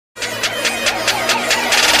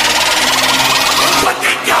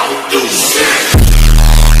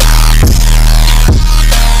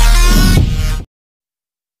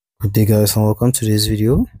Good day guys, and welcome to this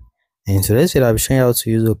video. In today's video I'll be showing you how to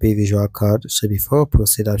use Opay Virtual Card. So before I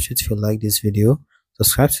proceed, I'm sure if you like this video,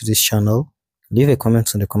 subscribe to this channel, leave a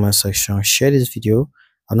comment in the comment section, share this video,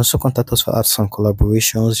 and also contact us for ads and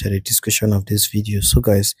collaborations in the description of this video. So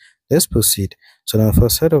guys, let's proceed. So now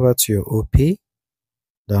first head over to your Opay.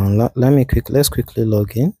 Let's quickly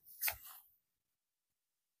log in.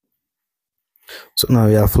 So now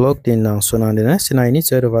we have logged in now. So now the next thing, I need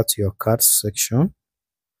to head over to your cards section.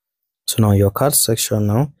 So now your card section,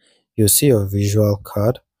 now you'll see your visual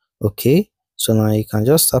card. Okay, so now you can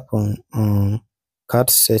just tap on card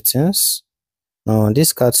settings. Now on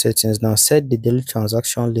this card settings, now set the daily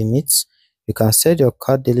transaction limits. You can set your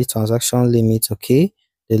card daily transaction limit, okay,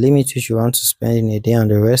 the limit which you want to spend in a day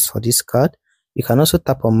and the rest for this card. You can also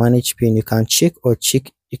tap on manage pin. You can check your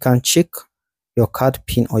card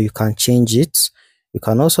pin, or you can change it. You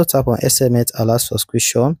can also tap on SMS alert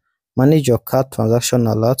subscription, manage your card transaction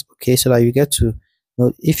alert, okay, so that you get to know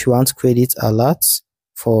if you want credit alerts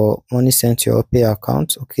for money sent to your Opay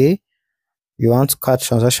account. Okay, you want card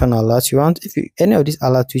transaction alert, any of these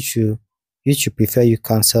alerts which you prefer, you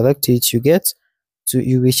can select it.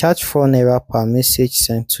 You will charge 4 naira per message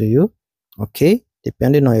sent to you, okay,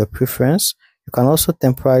 depending on your preference. You can also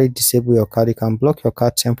temporarily disable your card. You can block your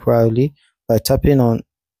card temporarily by tapping on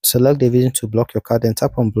select the reason to block your card and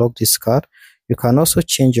tap on block this card. You can also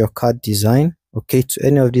change your card design, okay, to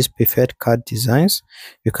any of these preferred card designs.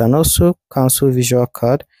 You can also cancel visual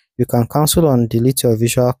card. You can cancel and delete your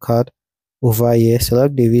visual card over here.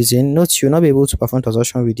 Select the reason. Note you'll not be able to perform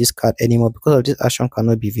transaction with this card anymore because of this action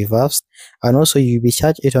cannot be reversed. And also you'll be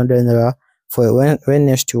charged 800 naira for when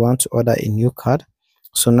next you want to order a new card.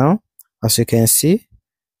 So now, as you can see,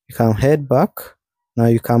 you can head back. Now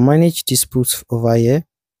you can manage disputes over here.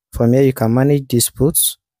 From here you can manage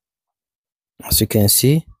disputes. As you can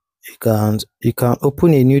see, you can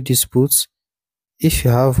open a new dispute if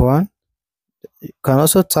you have one. You can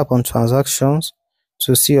also tap on transactions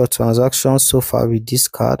to see your transactions so far with this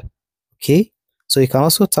card. Okay, so you can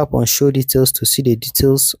also tap on show details to see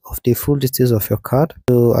the full details of your card.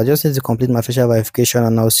 So I just need to complete my facial verification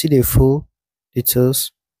and I'll see the full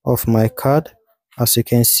details of my card. As you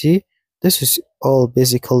can see, this is all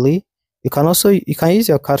basically. You can use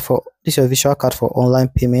your card for your visual card for online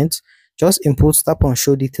payments. Just input, tap on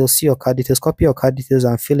show details, see your card details, copy your card details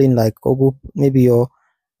and fill in like Google, maybe your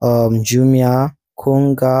Jumia,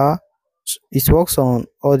 Konga. It works on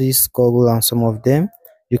all these Google and some of them.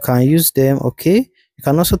 You can use them, okay. You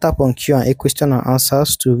can also tap on Q&A, question and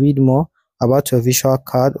answers, to read more about your visual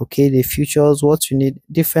card, okay, the features, what you need,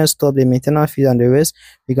 different stuff, the maintenance fees and the rest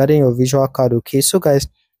regarding your visual card. Okay, so guys,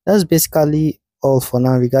 that's basically all for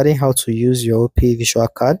now regarding how to use your Opay visual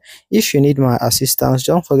card. If you need my assistance,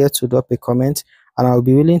 don't forget to drop a comment and I'll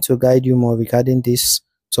be willing to guide you more regarding this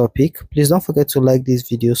topic. Please don't forget to like this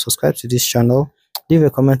video, subscribe to this channel, leave a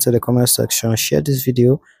comment in the comment section, share this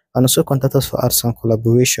video, and also contact us for ads and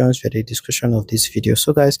collaborations via the description of this video.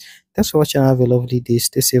 So guys, thanks for watching. Have a lovely day,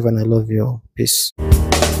 stay safe, and I love you all. Peace.